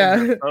wearing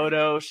in her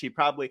photo. She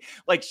probably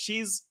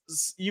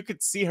you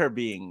could see her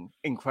being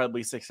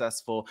incredibly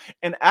successful.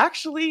 And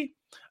actually,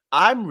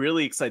 I'm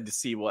really excited to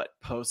see what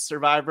post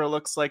Survivor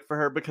looks like for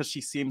her, because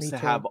she seems to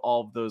have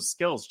all of those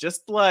skills.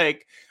 Just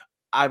like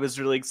I was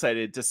really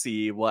excited to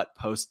see what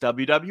post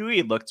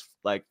WWE looked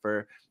like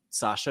for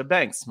Sasha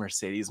Banks,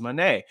 Mercedes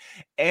Moné.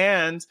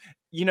 And,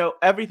 you know,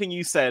 everything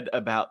you said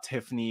about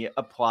Tiffany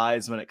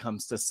applies when it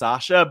comes to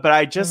Sasha, but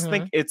I just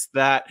think it's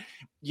that,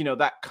 you know,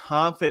 that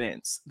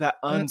confidence, that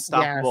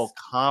unstoppable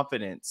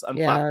confidence,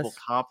 unflappable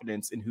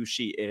confidence in who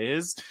she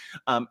is.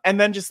 And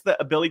then just the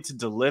ability to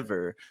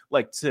deliver,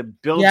 like to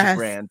build a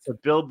brand, to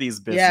build these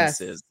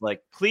businesses,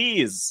 like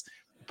please.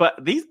 But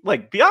these,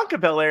 like Bianca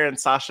Belair and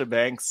Sasha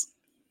Banks,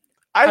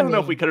 I don't know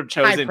if we could have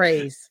chosen. High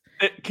praise.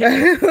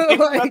 Think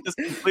about this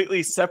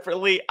completely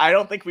separately. I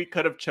don't think we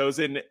could have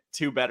chosen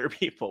two better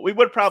people. We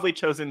would probably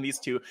chosen these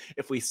two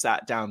if we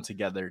sat down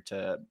together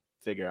to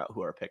figure out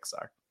who our picks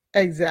are.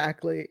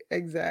 Exactly.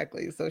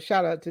 So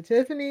shout out to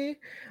Tiffany.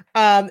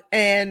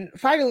 And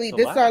finally,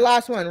 this is our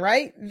last one,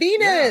 right?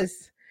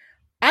 Venus.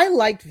 I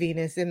liked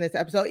Venus in this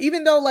episode,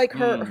 even though like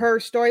her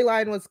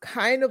storyline was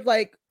kind of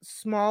like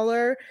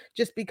smaller,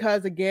 just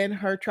because again,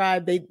 her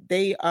tribe,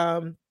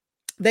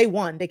 they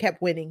won, they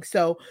kept winning.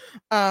 So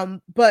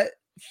but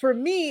for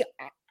me,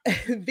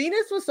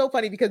 Venus was so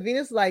funny, because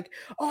Venus like,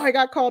 oh, I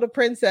got called a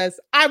princess,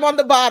 I'm on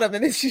the bottom,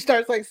 and then she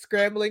starts like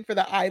scrambling for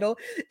the idol.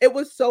 It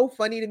was so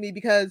funny to me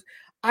because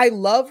I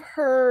love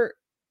her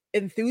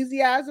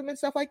enthusiasm and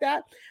stuff like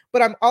that,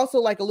 but I'm also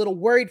like a little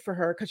worried for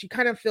her, because she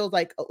kind of feels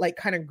like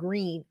kind of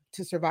green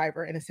to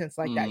Survivor in a sense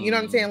like that. You know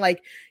what I'm saying?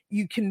 Like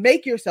you can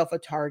make yourself a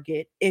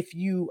target if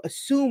you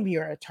assume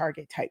you're a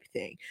target type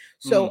thing.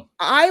 So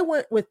I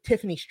went with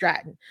Tiffany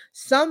Stratton,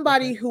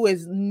 somebody who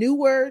is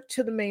newer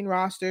to the main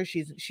roster.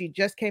 She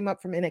just came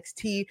up from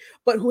NXT,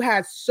 but who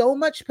has so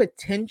much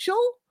potential,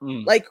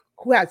 like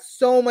who has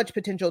so much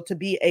potential to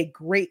be a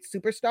great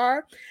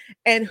superstar,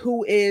 and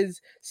who is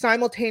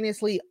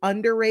simultaneously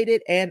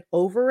underrated and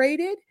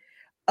overrated.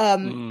 That's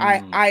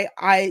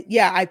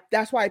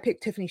why I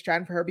picked Tiffany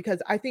Stratton for her,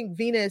 because I think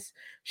Venus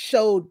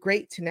showed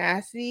great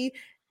tenacity,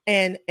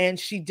 and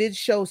she did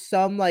show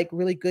some like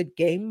really good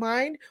game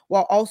mind,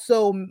 while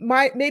also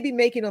maybe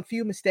making a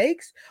few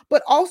mistakes,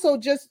 but also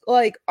just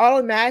like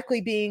automatically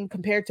being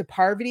compared to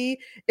Parvati.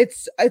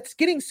 It's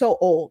getting so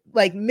old.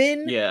 Like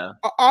men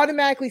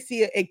automatically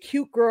see a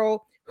cute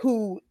girl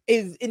who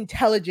is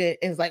intelligent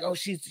and is like, oh,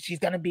 she's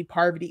gonna be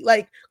Parvati.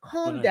 Like,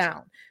 calm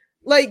down.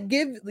 Like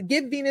give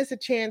Venus a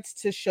chance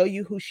to show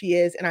you who she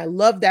is. And I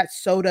love that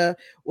Soda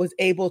was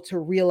able to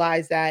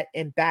realize that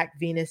and back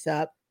Venus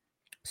up.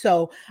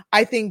 So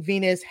I think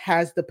Venus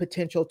has the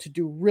potential to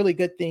do really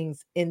good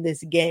things in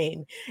this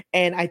game.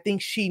 And I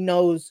think she'll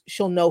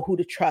know who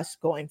to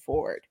trust going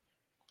forward.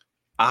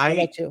 How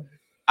about you?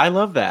 I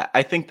love that.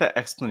 I think that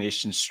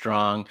explanation's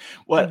strong.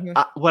 What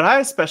I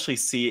especially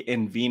see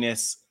in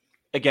Venus,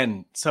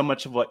 again, so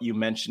much of what you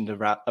mentioned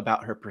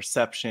about her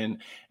perception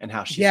and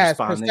how she's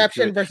responding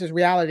perception versus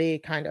reality,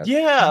 kind of.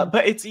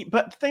 But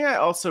the thing I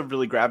also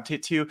really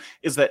gravitate to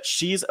is that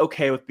she's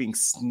okay with being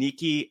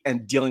sneaky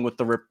and dealing with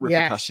the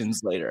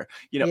repercussions later.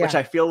 You know, which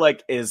I feel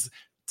like is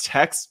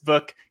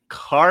textbook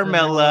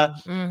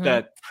Carmella,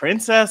 the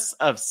princess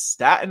of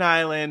Staten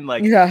Island,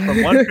 like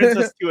from one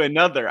princess to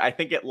another. I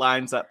think it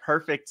lines up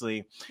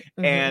perfectly.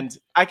 And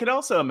I could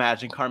also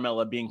imagine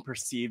Carmella being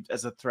perceived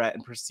as a threat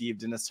and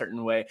perceived in a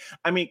certain way.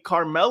 I mean,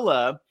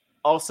 Carmella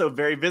also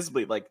very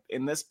visibly, like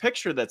in this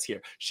picture that's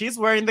here, she's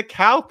wearing the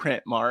cow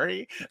print,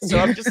 Mari. So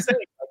I'm just saying,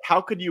 like,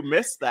 how could you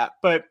miss that?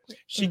 But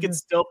she could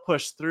still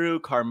push through.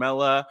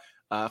 Carmella,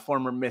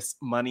 former Miss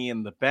Money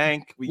in the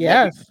Bank.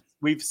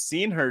 We've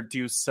seen her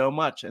do so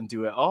much and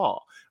do it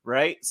all,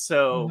 right?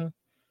 So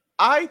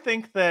I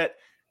think that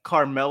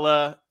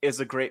Carmella is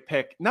a great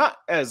pick, not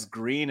as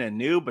green and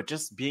new, but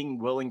just being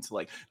willing to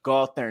like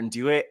go out there and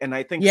do it. And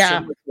I think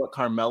similar to what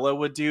Carmella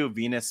would do,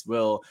 Venus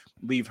will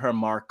leave her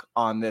mark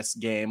on this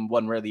game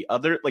one way or the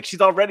other. Like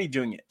she's already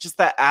doing it. Just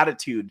that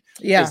attitude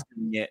is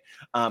doing it.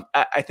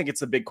 I think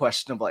it's a big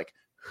question of like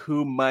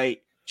who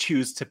might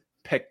choose to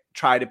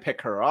try to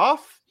pick her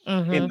off.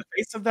 In the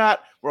face of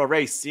that. We're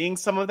already seeing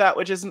some of that,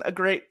 which isn't a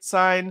great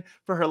sign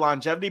for her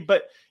longevity.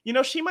 But, you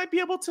know, she might be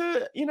able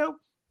to, you know,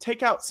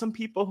 take out some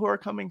people who are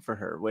coming for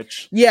her,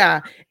 which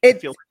I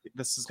feel like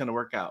this is going to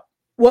work out.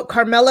 What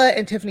Carmella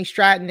and Tiffany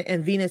Stratton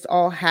and Venus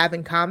all have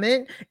in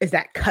common is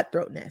that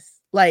cutthroatness.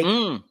 Like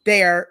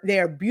they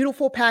are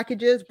beautiful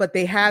packages, but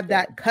they have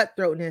that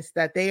cutthroatness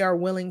that they are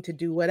willing to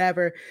do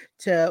whatever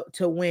to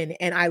win.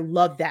 And I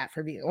love that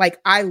for Venus. Like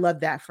I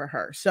love that for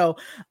her. So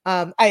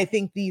I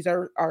think these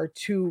are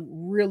two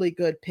really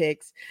good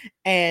picks.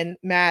 And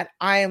Matt,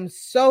 I am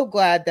so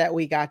glad that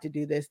we got to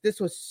do this.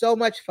 This was so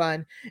much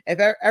fun. If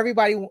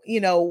everybody,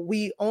 you know,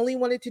 we only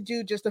wanted to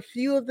do just a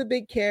few of the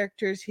big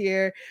characters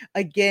here.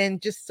 Again,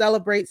 just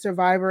celebrate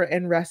Survivor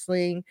and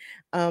wrestling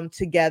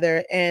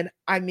together. And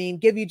I mean,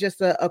 give you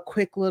just a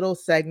quick little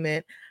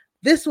segment.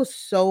 This was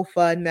so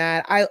fun,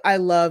 Matt. I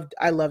loved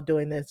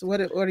doing this. What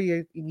do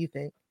you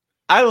think?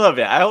 I love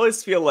it. I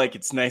always feel like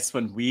it's nice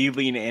when we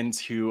lean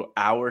into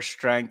our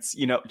strengths.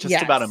 You know,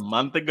 just about a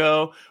month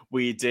ago,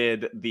 we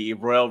did the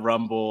Royal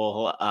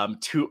Rumble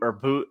toot or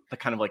boot, the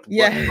kind of like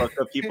look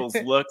of people's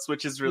looks,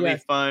 which is really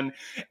fun.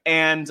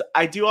 And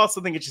I do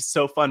also think it's just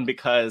so fun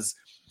because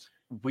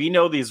we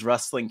know these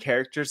wrestling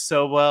characters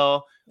so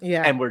well.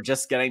 Yeah. And we're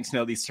just getting to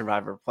know these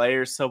Survivor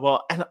players so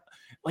well. And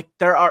like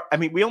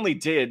we only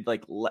did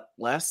like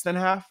less than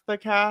half the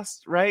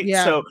cast, right?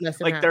 Yeah. So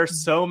like there are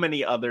so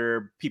many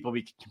other people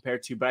we can compare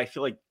to, but I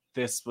feel like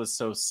this was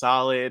so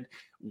solid.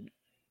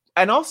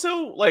 And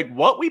also like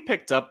what we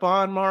picked up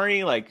on,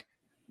 Mari, like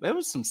there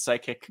was some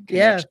psychic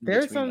connection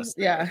there's some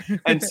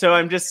And so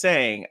I'm just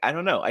saying, I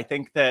don't know. I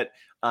think that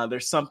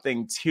there's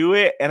something to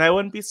it, and I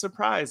wouldn't be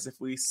surprised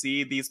if we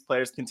see these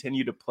players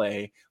continue to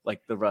play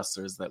like the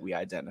wrestlers that we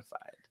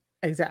identified.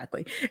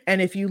 Exactly. And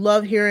if you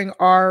love hearing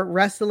our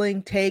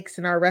wrestling takes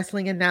and our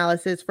wrestling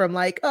analysis from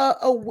like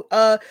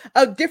a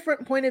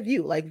different point of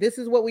view, like this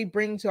is what we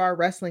bring to our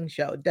wrestling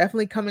show,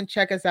 definitely come and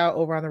check us out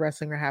over on the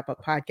Wrestling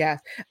RHAPUp podcast.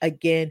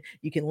 Again,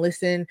 you can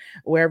listen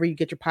wherever you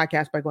get your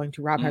podcast by going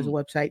to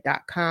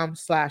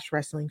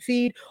robhasawebsite.com/wrestling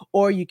feed,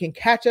 or you can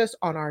catch us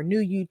on our new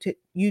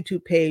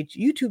YouTube page,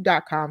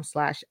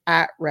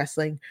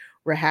 youtube.com/@wrestling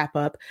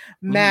RHAPUp.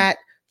 Matt,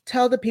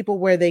 tell the people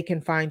where they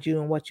can find you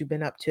and what you've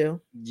been up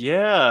to.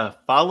 Yeah,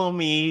 follow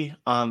me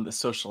on the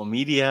social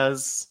media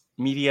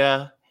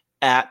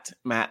at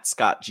Matt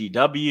Scott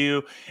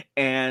GW.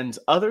 And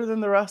other than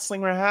the Wrestling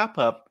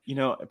RHAPUp, you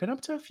know, I've been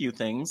up to a few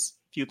things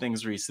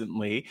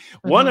recently.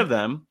 One of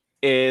them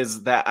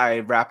is that I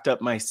wrapped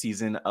up my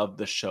season of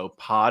the show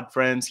Pod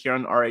Friends here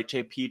on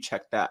RHAP.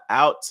 Check that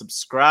out.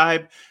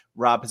 Subscribe.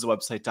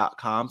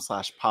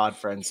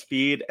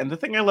 robhasawebsite.com/podfriendsfeed. And the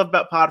thing I love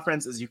about Pod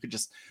Friends is you could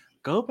just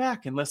go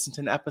back and listen to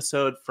an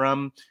episode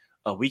from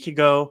a week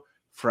ago,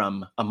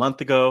 from a month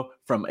ago,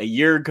 from a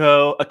year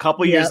ago, a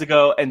couple years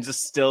ago, and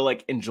just still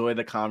like enjoy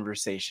the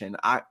conversation.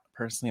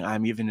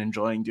 I'm even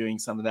enjoying doing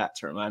some of that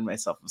to remind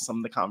myself of some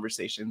of the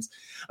conversations.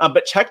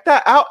 But check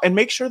that out and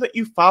make sure that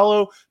you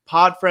follow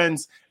Pod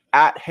Friends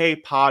at Hey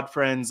Pod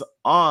Friends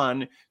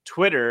on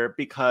Twitter,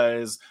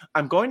 because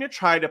I'm going to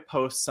try to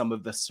post some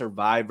of the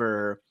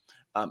Survivor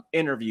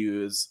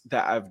interviews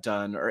that I've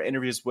done, or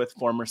interviews with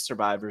former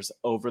survivors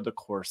over the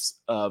course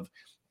of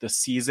the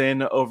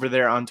season over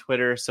there on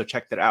Twitter. So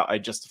check that out. I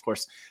just, of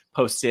course,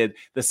 posted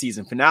the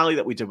season finale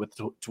that we did with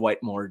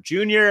Dwight Moore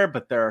Jr.,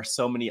 but there are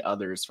so many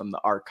others from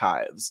the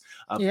archives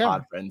of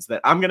Pod Friends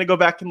that I'm going to go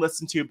back and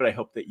listen to, but I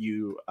hope that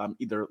you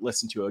either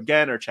listen to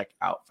again or check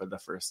out for the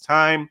first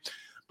time.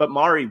 But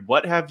Mari,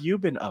 what have you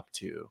been up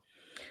to?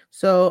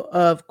 So,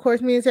 of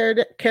course, me and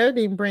Sarah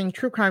Carradine bring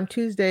True Crime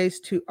Tuesdays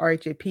to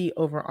RHAP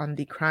over on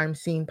the Crime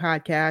Scene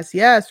podcast.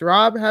 Yes,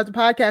 Rob Has a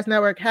Podcast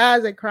Network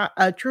has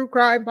a true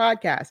crime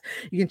podcast.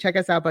 You can check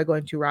us out by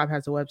going to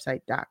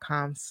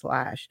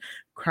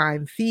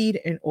robhasawebsite.com/crime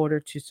feed in order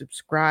to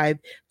subscribe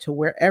to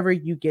wherever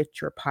you get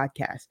your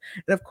podcast.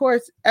 And of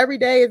course, every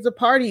day is a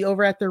party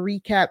over at the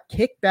Recap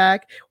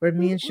Kickback, where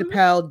me and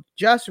Chappelle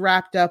just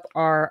wrapped up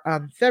our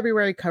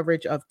February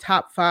coverage of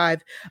top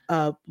 5.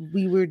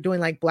 We were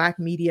doing like Black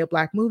media,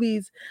 Black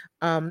movies.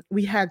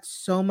 We had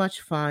so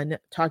much fun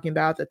talking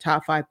about the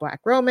top 5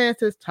 Black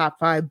romances, top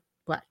 5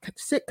 Black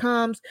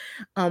sitcoms.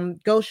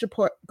 Go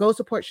support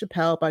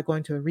Chappelle by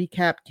going to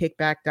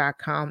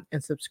recapkickback.com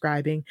and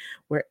subscribing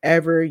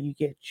wherever you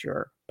get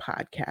your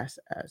podcast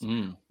as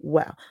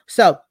well.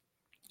 So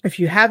If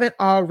you haven't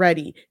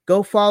already,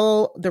 go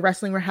follow the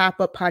Wrestling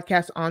RHAPup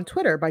podcast on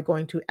Twitter by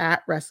going to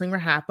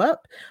 @WrestlingRHAPup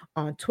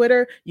on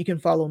Twitter. You can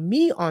follow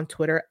me on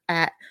Twitter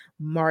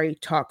 @Mari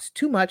Talks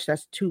Too Much.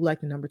 That's 2 like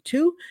the number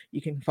 2.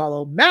 You can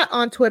follow Matt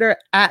on Twitter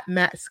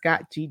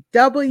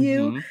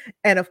 @MattScottGW.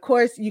 And of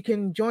course, you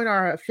can join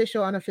our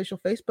official, unofficial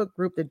Facebook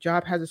group, the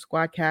Job Has a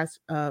Squadcast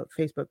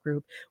Facebook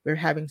group. We're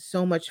having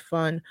so much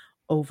fun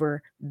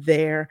over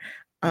there.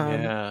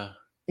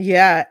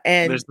 Yeah,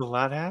 and there's a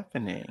lot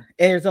happening.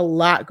 There's a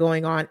lot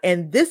going on,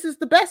 and this is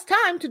the best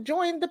time to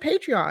join the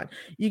Patreon.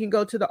 You can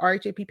go to the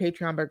RHAP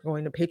Patreon by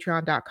going to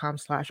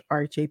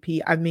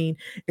patreon.com/RHAP. I mean,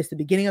 it's the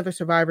beginning of the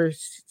Survivor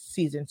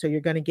season, so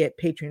you're going to get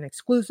Patreon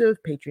exclusive,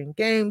 Patreon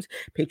games,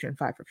 Patreon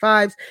 5 for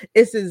 5s.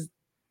 This is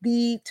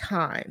the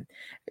time,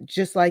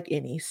 just like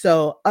any.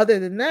 So other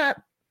than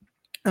that,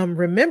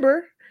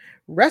 remember,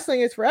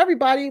 wrestling is for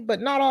everybody,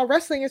 but not all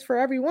wrestling is for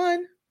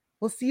everyone.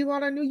 We'll see you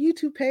on our new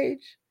YouTube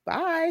page.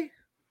 Bye.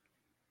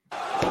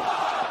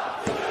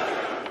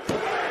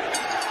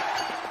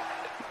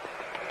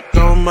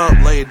 Throw 'em up,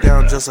 lay it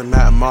down just like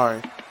Matt and Mari.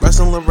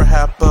 Wrestling liver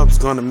RHAPup's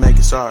gonna make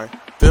it sorry.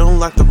 Feeling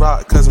like the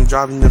Rock, cause I'm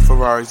driving in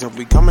Ferraris. And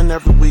we coming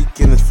every week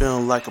and it's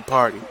feeling like a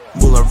party.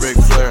 Moolah Ric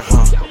Flair,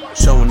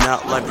 showing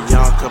out like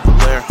Bianca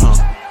Belair,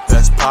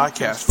 Best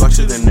podcast, flush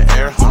it in the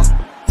air,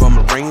 From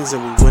the rings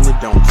and we win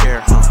it, don't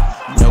care,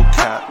 No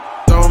cap.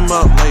 Throw 'em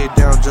up, lay it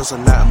down just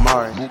like Matt and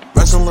Mari.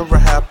 Wrestling liver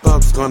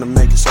RHAPup's gonna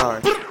make it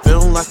sorry.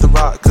 Feeling like the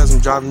Rock, cause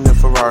I'm driving in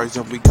Ferraris.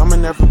 And we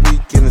coming every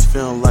week and it's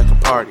feeling like a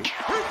party.